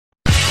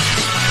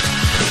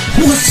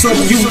What's up,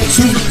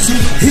 YouTube?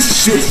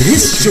 It's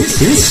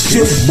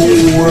your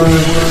boy,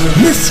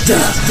 Mr.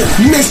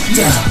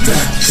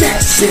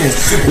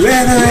 Jackson.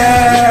 Let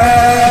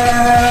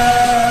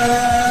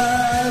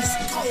us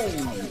go.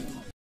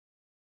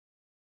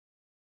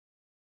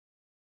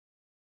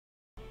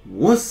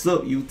 What's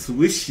up,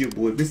 YouTube? It's your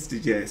boy, Mr.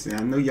 Jackson.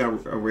 I know y'all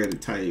read the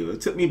title.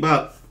 It took me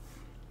about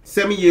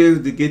 7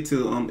 years to get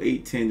to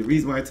 810. The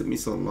reason why it took me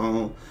so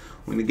long,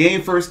 when the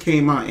game first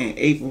came out in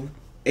April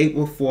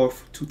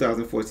 4th,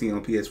 2014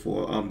 on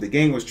PS4, the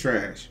game was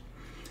trash.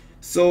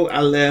 So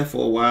I left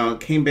for a while,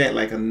 came back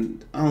like, I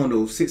don't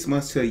know, 6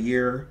 months to a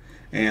year,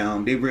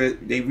 and they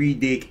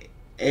redid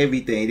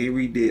everything. They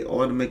redid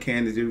all the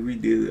mechanics, they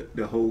redid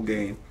the whole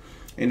game.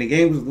 And the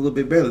game was a little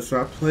bit better.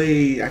 So I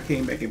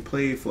came back and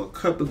played for a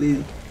couple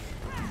of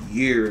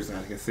years,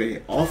 like I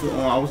said. Off and on,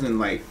 I was in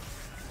like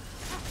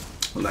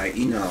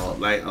you know,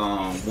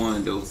 one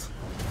of those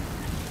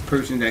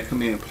person that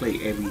come in and play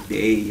every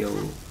day,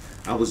 yo.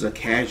 I was a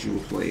casual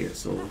player,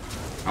 so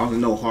I wasn't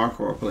no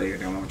hardcore player.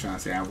 That's what I'm trying to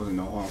say. I wasn't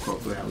no hardcore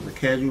player. I was a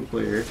casual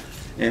player.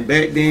 And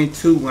back then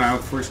too, when I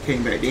first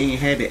came back, they ain't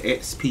had the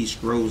XP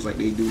scrolls like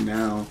they do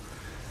now.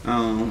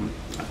 I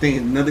think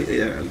another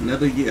year,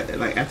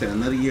 like after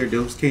another year,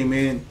 those came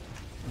in.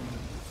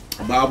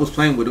 But I was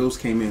playing with those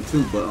came in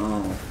too. But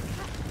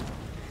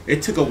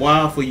it took a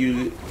while for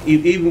you,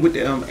 even with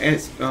the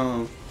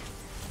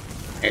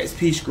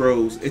XP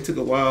scrolls. It took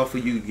a while for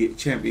you to get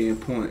champion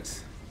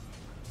points.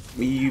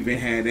 When you even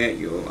had that,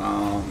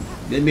 yo,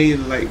 they made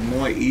it like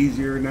more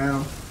easier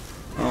now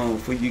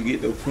for you to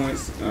get the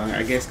points.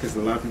 I guess because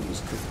a lot of people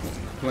was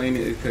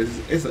complaining because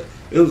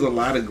it was a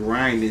lot of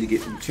grinding to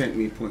get some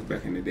champion points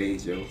back in the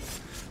days, yo.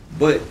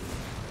 But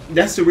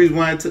that's the reason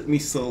why it took me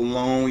so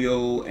long,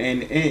 yo.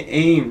 And it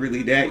ain't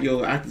really that,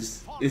 yo. I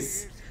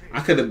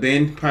could have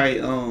been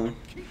probably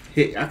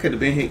hit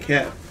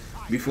cap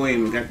before I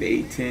even got the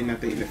 810. I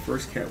think the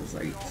first cap was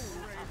like,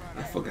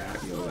 I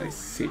forgot, yo, like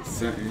 6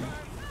 something.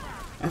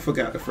 I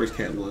forgot the first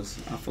cat was.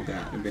 I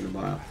forgot. It's been a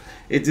while.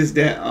 It's just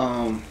that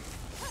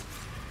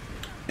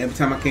every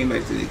time I came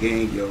back to the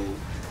game, yo,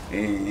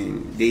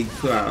 and they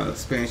put out a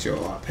expansion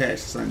or a patch or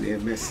something, they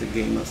messed the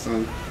game up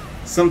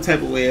some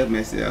type of way of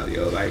messed it up,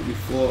 yo. Like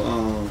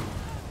before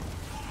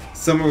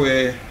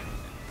somewhere,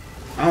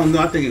 I don't know,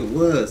 I think it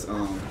was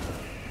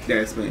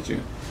that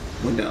expansion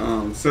when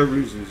the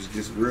servers was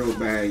just real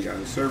bad, y'all.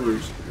 The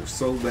servers were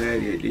so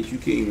bad that you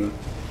couldn't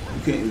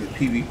even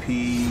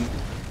PvP.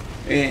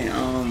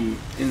 And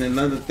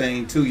another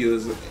thing too, yo,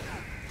 is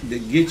to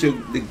get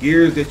the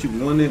gears that you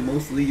wanted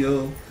mostly,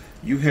 yo,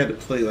 you had to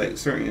play like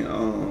certain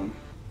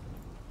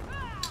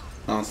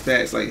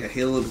stats, like a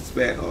healer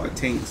stat or a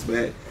tank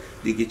stat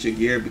to get your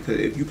gear, because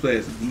if you play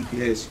as a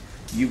DPS,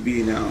 you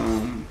be in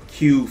a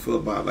queue for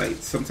about like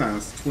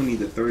sometimes 20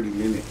 to 30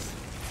 minutes,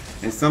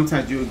 and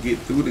sometimes you'll get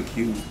through the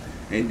queue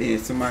and then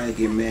somebody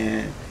get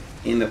mad,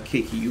 end up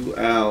kicking you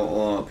out,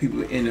 or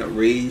people end up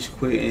rage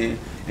quitting,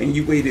 and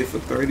you waited for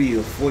 30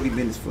 or 40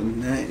 minutes for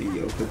nothing,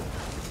 yo. Cause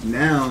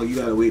now you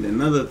gotta wait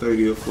another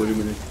 30 or 40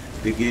 minutes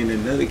to get in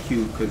another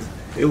queue, because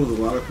it was a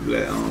lot of people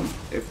that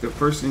if the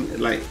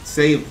person, like,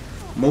 say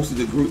most of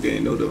the group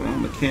didn't know the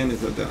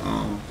mechanics of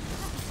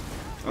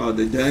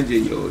the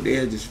dungeon, yo,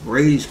 they'll just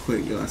rage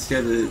quit, yo,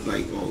 instead of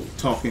like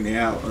talking it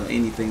out or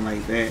anything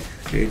like that.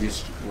 They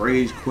just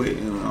rage quit.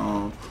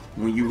 And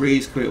when you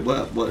rage quit,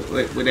 what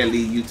that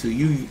lead you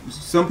to?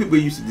 Some people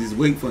used to just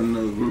wait for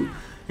another group,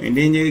 and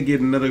then they get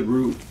another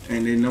group,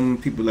 and then them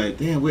people like,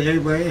 damn, where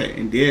everybody at?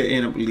 And they'll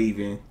end up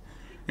leaving,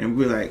 and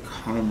we're like,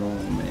 come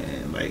on,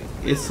 man. Like,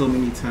 it's so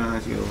many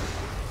times, yo,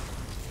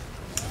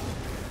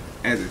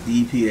 as a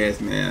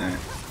DPS, man,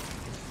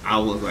 I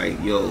was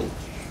like, yo,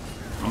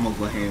 I'm gonna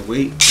go ahead and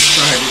wait,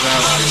 try this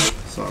out.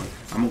 Sorry,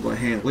 I'm gonna go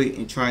ahead and wait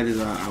and try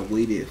this out. I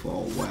waited for a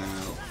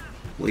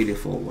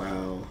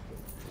while,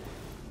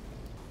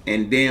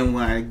 and then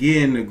when I get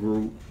in the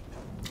group,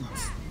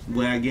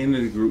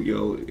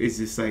 yo, it's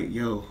just like,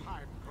 yo,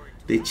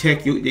 they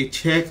check you. A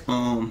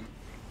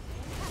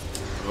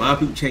lot of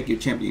people check your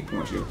champion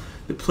points, yo.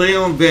 To play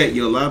on vet,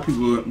 yo, a lot of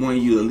people want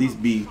you to at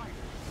least be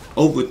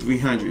over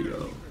 300,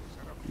 yo.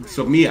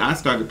 So me, I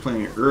started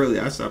playing early.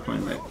 I started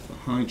playing like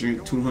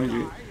 100,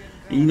 200.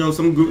 And you know,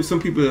 some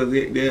people,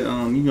 they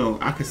you know,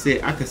 I could say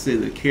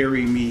they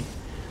carry me.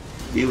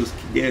 They'll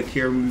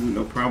carry me with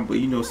no problem. But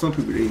you know, some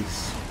people,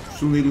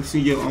 soon they see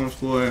your own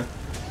score,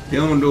 they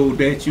don't know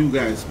that you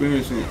got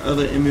experience in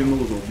other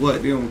MMOs or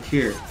what. They don't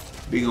care.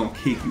 They gonna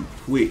kick you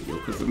quick, yo.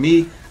 Cause for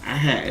me, I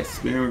had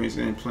experience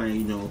in playing,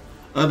 you know,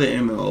 other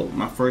MMO.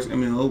 My first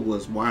MMO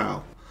was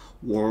WoW,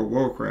 World of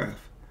Warcraft.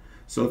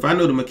 So if I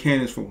know the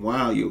mechanics from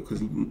WoW, yo,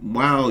 cause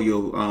WoW,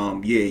 yo,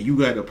 yeah, you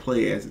gotta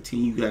play as a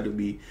team.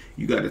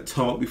 You gotta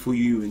talk before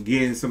you even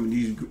get in some of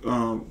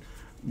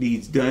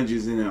these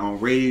dungeons and on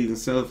raids and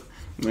stuff.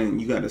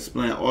 And you gotta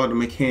explain all the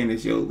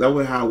mechanics, yo. That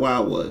was how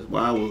WoW was.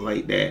 WoW was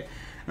like that.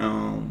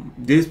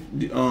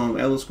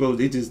 Elder Scrolls,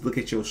 they just look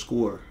at your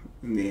score.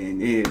 And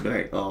then it'd be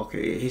like, oh,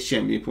 okay, his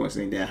champion points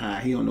ain't that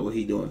high. He don't know what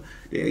he doing.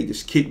 They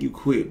just kick you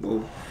quick,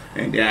 bro.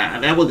 And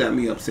that what got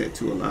me upset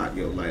too a lot,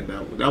 yo. Like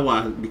that's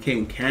why I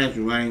became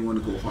casual. I didn't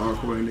want to go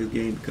hardcore in this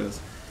game because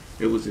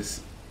it was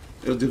just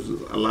a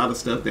lot of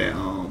stuff that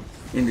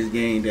in this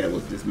game that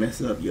was just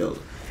messed up, yo.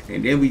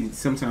 And then we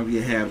sometimes we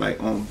have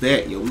like on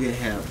that, yo, we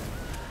have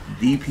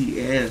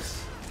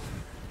DPS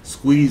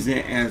squeeze in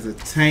as a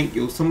tank,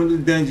 yo. Some of the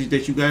dungeons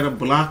that you gotta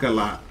block a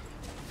lot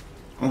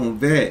on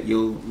that,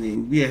 yo. I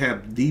mean, we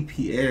have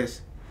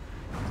DPS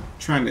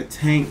trying to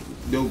tank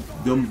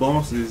them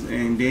bosses,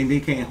 and then they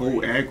can't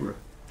hold aggro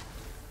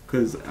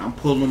because I'm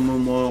pulling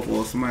them off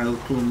or somebody else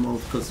pulling them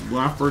off. Because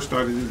when I first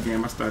started this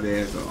game, I started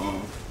as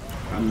a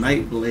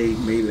Nightblade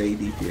melee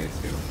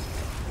DPS, yo.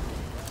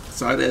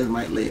 Started as a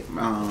Nightblade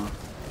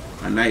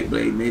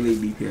melee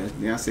DPS.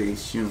 Then I say,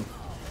 shoot,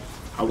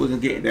 I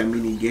wasn't getting that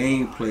many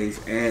gameplays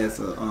as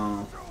a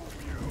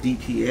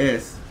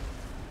DPS.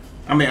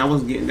 I mean, I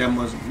wasn't getting that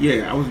much.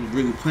 Yeah, I wasn't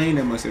really playing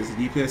that much as a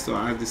DPS, so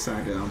I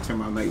decided to turn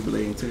my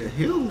Nightblade into a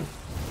healer.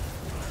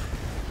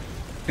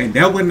 And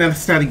that when I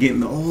started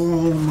getting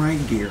all my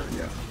gear,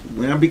 yo.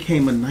 When I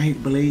became a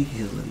Nightblade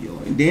healer, yo.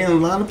 And then a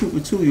lot of people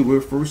too, yo, when we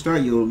first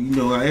started, yo, you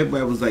know,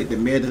 everybody was like the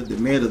meta.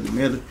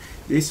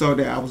 They saw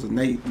that I was a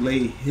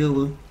Nightblade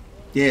healer.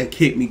 Yeah,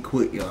 kick me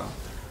quick, y'all.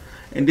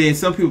 And then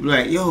some people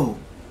like, yo.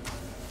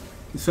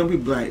 Some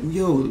people like,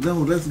 yo, no,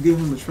 let's give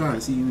him a try.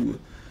 See you.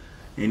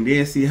 And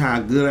then see how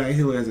good I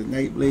heal as a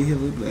Nightblade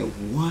healer. Like,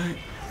 what? I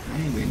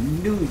ain't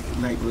even knew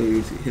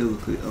Nightblade healer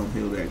could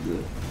heal that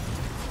good.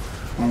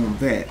 On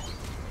that.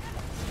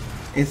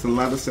 It's a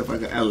lot of stuff. I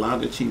got a lot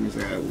of achievements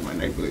I got with my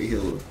Nightblade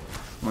healer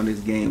on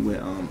this game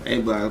with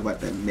everybody about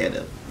the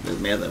meta. The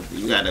meta.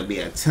 You gotta be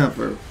a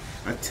Templar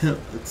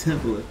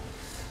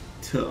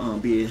to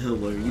be a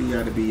healer. You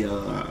gotta be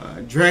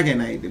a Dragon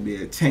Knight to be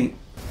a tank.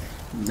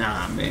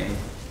 Nah, man.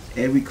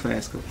 Every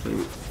class could play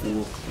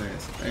full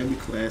class. Every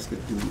class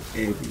could do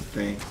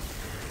everything.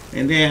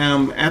 And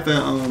then after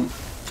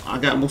I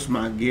got most of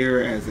my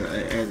gear as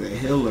a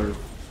healer,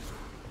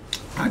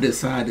 I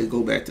decided to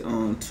go back to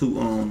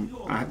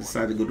I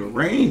decided to go to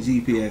range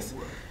DPS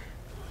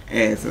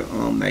as a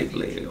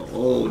Nightblade.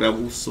 Oh, that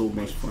was so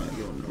much fun,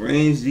 yo.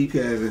 Range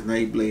DPS as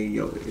Nightblade,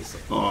 yo. It's,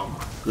 oh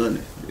my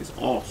goodness, it's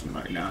awesome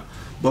right now.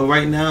 But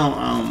right now,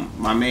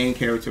 my main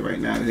character right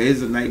now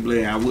is a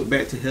Nightblade. I went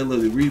back to healer.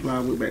 The reason why I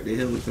went back to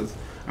healer because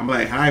I'm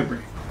like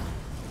hybrid.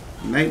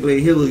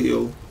 Nightblade healer,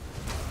 yo.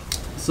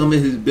 Some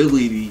of his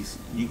abilities,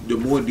 the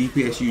more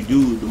DPS you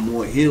do, the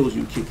more heals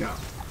you kick out.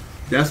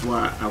 That's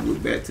why I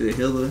went back to the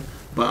healer.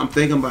 But I'm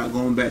thinking about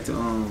going back to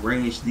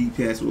range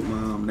DPS with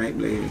my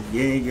Nightblade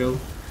again, yo.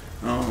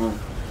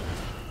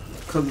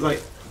 Cause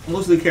like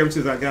most of the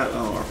characters I got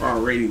are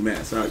already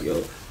maxed out,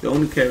 yo. The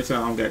only character I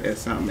don't got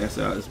that's not maxed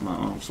out is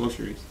my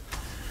sorceries.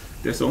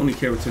 That's the only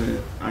character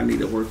that I need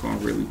to work on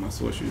really, my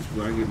sorceries.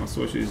 When I get my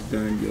sorceries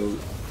done, yo,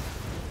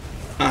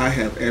 I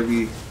have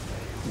every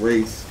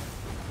race,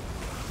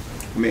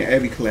 I mean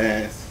every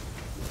class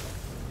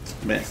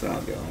maxed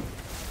out, yo.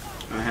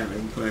 I have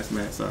every class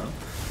maxed out.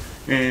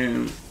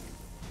 And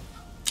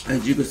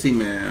as you can see,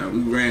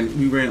 man,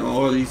 we ran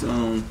all these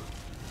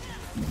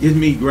give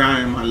me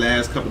grinding my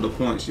last couple of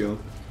points, yo.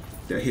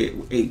 That hit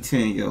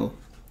 810, yo.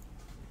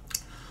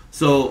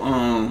 So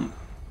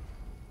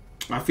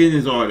I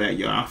finished all that,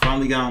 yo. I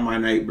finally got on my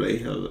Nightblade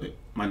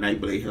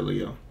healer,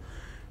 yo.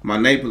 My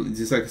Nightblade,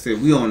 just like I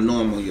said, we on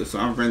normal, yo. So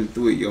I'm running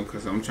through it, yo,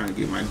 because I'm trying to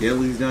get my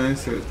dailies done.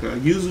 So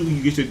usually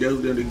you get your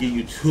dailies done to give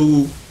you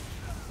two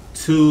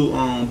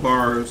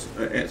bars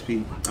of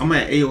XP. I'm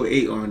at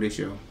 808 on this,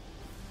 yo.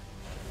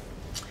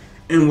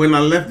 And when I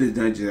left this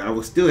dungeon, I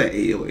was still at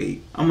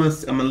 808. I'm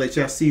gonna let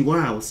y'all see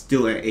why I was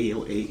still at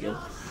 808, yo.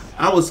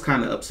 I was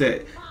kind of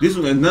upset. This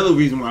was another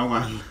reason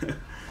why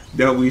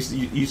that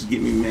used to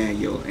get me mad,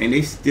 yo. And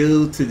they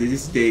still, to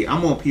this day,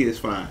 I'm on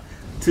PS5.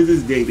 To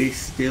this day, they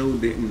still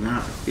did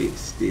not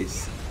fix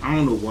this. I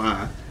don't know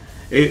why.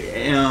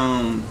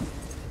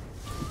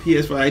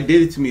 PS5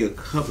 did it to me a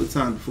couple of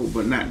times before,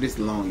 but not this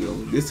long, yo.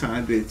 This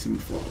time it did it to me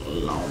for a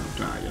long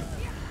time, yo.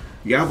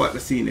 Y'all about to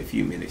see in a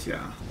few minutes,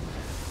 y'all.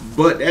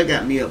 But that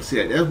got me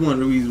upset. That's one of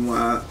the reasons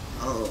why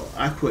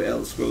I quit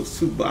Elder Scrolls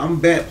 2. But I'm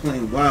back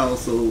playing WoW,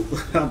 so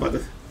I'm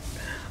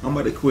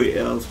about to quit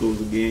Elder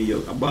Scrolls again,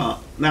 yo.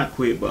 Not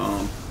quit,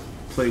 but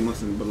play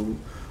once in a blue.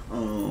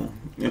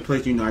 And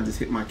plus, you know, I just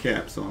hit my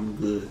cap, so I'm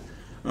good.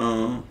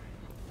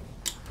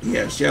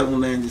 Yeah,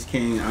 Shadowland just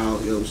came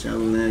out, yo.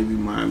 Shadowland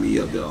remind me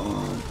of the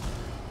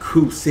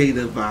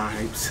Crusader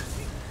vibes.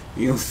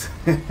 You know what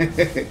I'm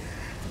saying?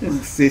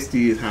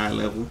 60 is high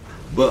level,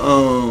 but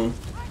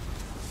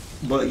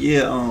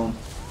yeah,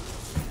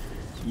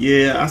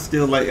 I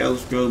still like Elder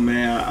Scrolls,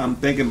 man. I'm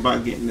thinking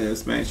about getting the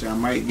expansion. I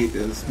might get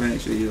the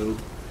expansion, yo,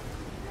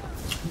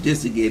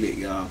 just to get it,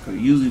 y'all. Cause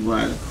usually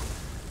when I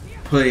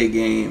play a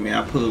game, man,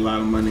 I put a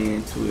lot of money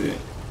into it.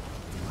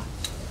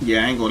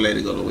 Yeah, I ain't gonna let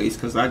it go to waste.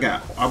 Cause I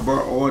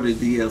brought all the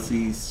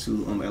DLCs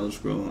to Elder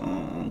Scrolls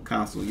on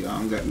console, y'all.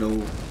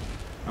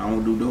 I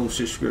don't do no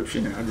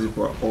subscription. I just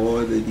brought all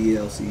the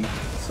DLC,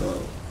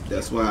 so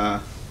that's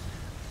why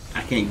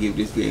I can't give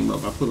this game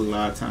up. I put a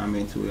lot of time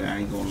into it. I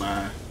ain't gonna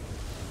lie.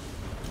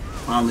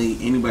 Probably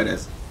anybody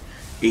that's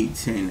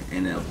 8-10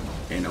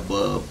 and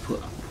above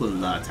put a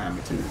lot of time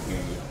into this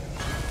game.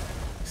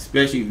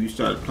 Especially if you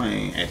started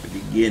playing at the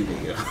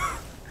beginning.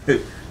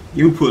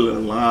 You put a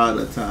lot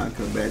of time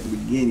because back at the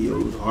beginning, it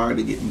was hard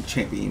to get them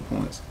champion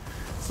points.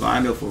 So I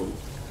know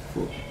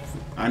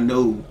I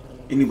know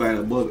anybody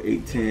above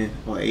 810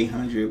 or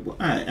 800. Well,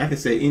 I can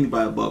say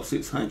anybody above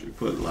 600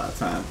 put a lot of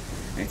time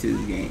into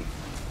this game.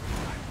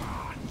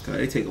 Cause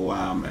it take a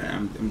while,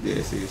 man. I'm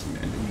dead serious,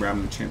 man.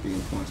 Grabbing the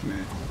champion points,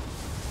 man.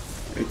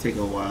 It take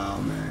a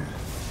while, man.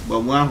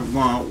 But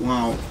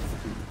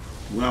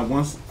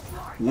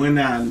when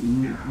I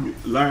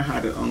learned how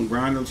to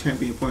grind those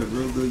champion points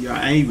real good, y'all,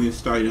 I ain't even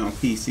started on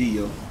PC,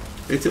 yo.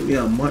 It took me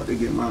a month to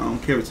get my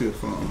character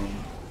from.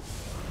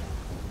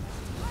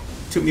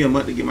 Took me a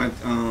month to get my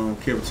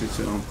character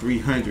to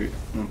 300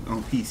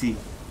 on PC.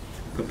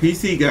 Cause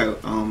PC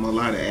got a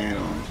lot of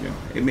add-ons, yo.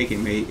 It make it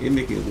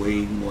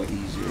way more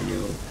easier,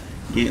 yo.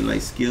 Getting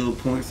like skill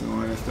points and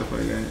all that stuff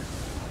like that.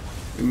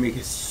 It make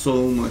it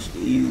so much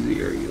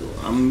easier, yo.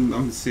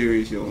 I'm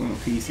serious, yo. On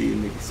PC, it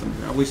make it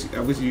something. I wish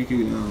you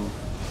could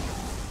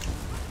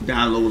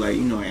download like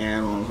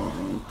add-ons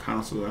on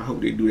console. I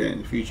hope they do that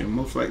in the future.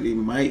 Most likely they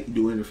might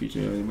do it in the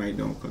future, or they might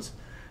don't, cause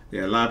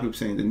there are a lot of people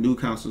saying the new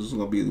consoles are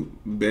gonna be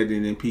better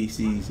than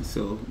PCs,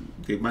 so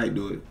they might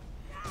do it.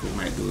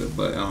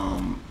 But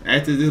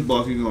after this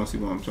boss, you're gonna see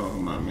what I'm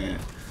talking about, man.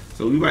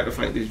 So we about to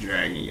fight this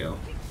dragon, yo.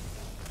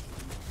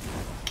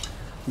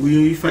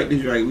 We fight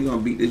this dragon. We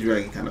gonna beat this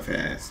dragon kind of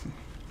fast.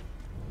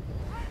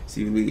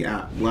 See, when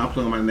I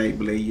play on my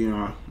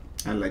Nightblade,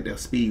 I like that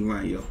speed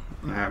run, yo.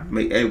 I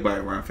make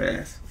everybody run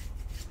fast.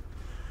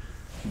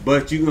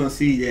 But you're gonna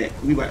see that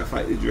we about to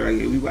fight this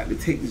dragon. We about to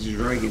take this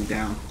dragon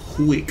down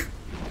quick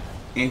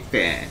and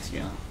fast,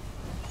 yo.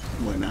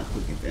 Well, not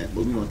quick and fast,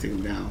 but we gonna take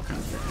him down kind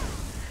of fast.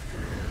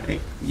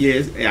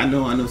 Yes, I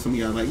know some of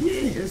y'all like, yeah,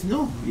 it's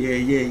no.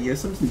 Yeah.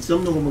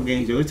 Some normal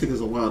games, yo, it took us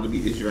a while to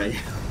beat this dragon.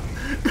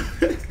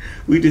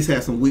 We just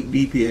have some weak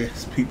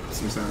DPS people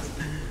sometimes.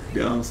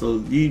 So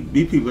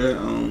these people that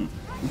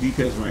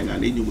DPS right now,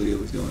 they knew what they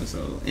was doing.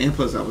 So and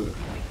plus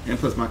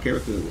my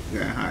character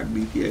got high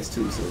DPS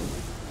too, so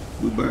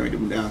we burned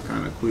them down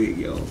kind of quick,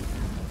 yo.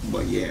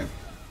 But yeah,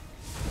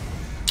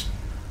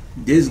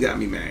 this got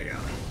me mad,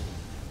 y'all.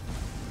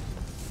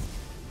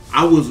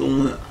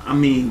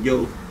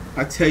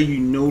 I tell you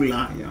no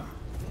lie, y'all.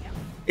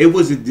 It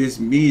wasn't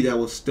just me that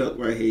was stuck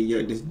right here, yo,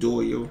 at this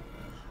door, yo.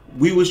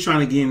 We was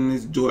trying to get in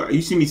this door.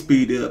 You see me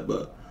speed up,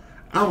 but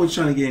I was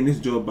trying to get in this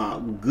door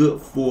about a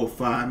good 4 or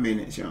 5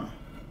 minutes, y'all.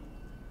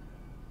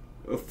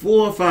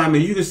 4 or 5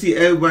 minutes. You can see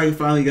everybody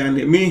finally got in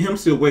there. Me and him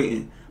still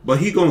waiting, but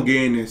he gonna get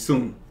in there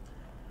soon.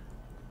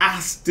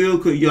 I still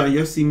could,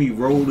 y'all see me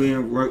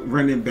rolling,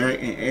 running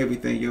back and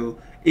everything, yo.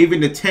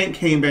 Even the tank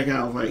came back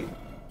out. I was like,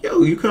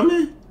 yo, you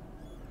coming?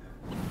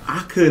 I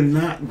could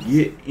not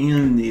get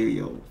in there,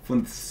 yo.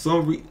 For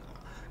some reason,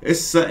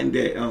 it's something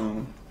that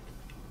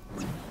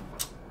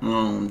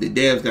the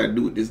devs gotta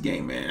do with this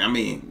game, man. I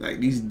mean, like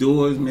these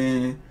doors,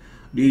 man.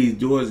 These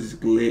doors is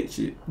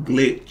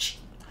glitch.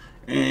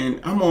 And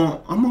I'm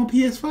on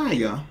PS5,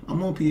 y'all.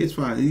 I'm on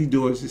PS5. These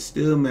doors is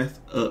still messed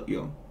up,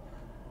 yo.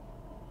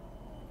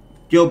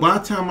 Yo, by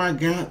the time I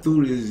got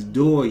through this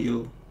door,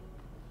 yo.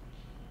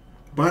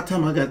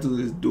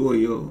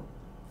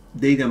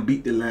 They done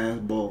beat the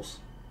last boss.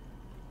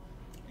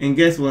 And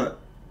guess what?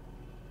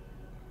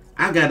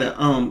 I got a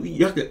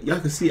y'all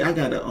can see I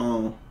got a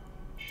an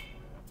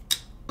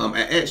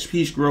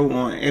HP scroll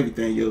on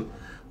everything, yo.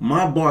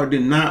 My bar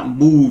did not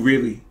move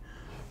really.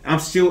 I'm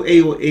still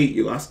 808,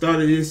 yo. I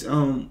started this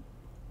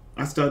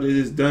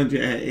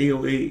dungeon at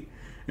 808,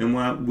 and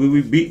when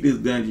we beat this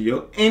dungeon,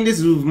 yo, and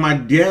this was my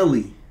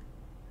daily.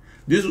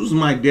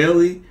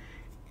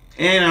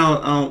 And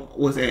I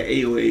was at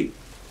 808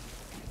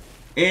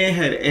 and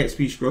had an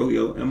XP scroll,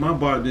 yo, and my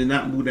bar did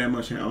not move that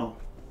much at all.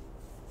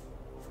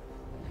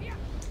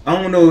 I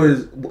don't know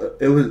if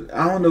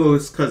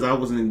it's because I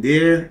wasn't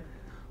there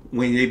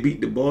when they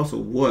beat the boss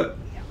or what.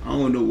 I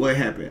don't know what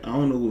happened. I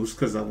don't know if it was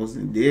because I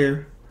wasn't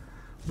there.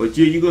 But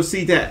you gonna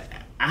see that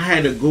I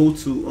had to go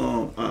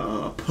to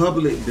a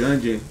public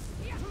dungeon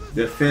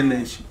to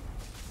finish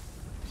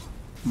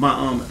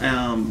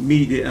my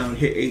me to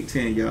hit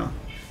 810, y'all.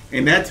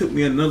 And that took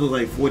me another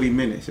like 40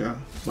 minutes, y'all.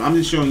 So I'm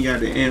just showing y'all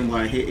the end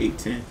why I hit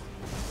 810.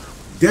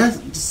 That's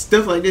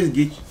stuff like this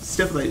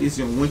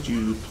don't want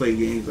you to play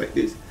games like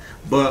this.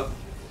 But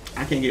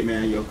I can't get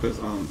mad, yo, because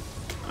I'm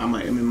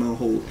an MMO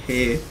whole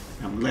head.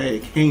 I'm glad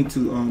it came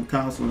to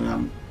console,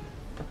 and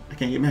I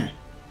can't get mad.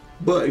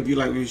 But if you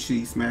like what you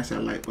see, smash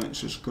that like button,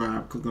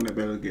 subscribe, click on that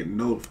bell to get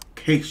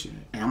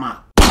notification, and I'm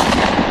out.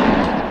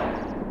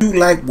 If you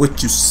like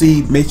what you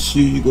see, make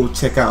sure you go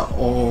check out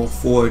all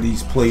 4 of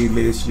these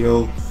playlists,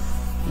 yo,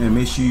 and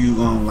make sure you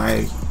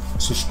like,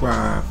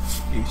 subscribe,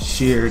 and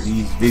share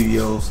these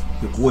videos.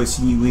 Your boy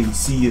see you when you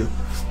see you.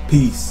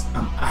 Peace.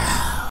 I'm out.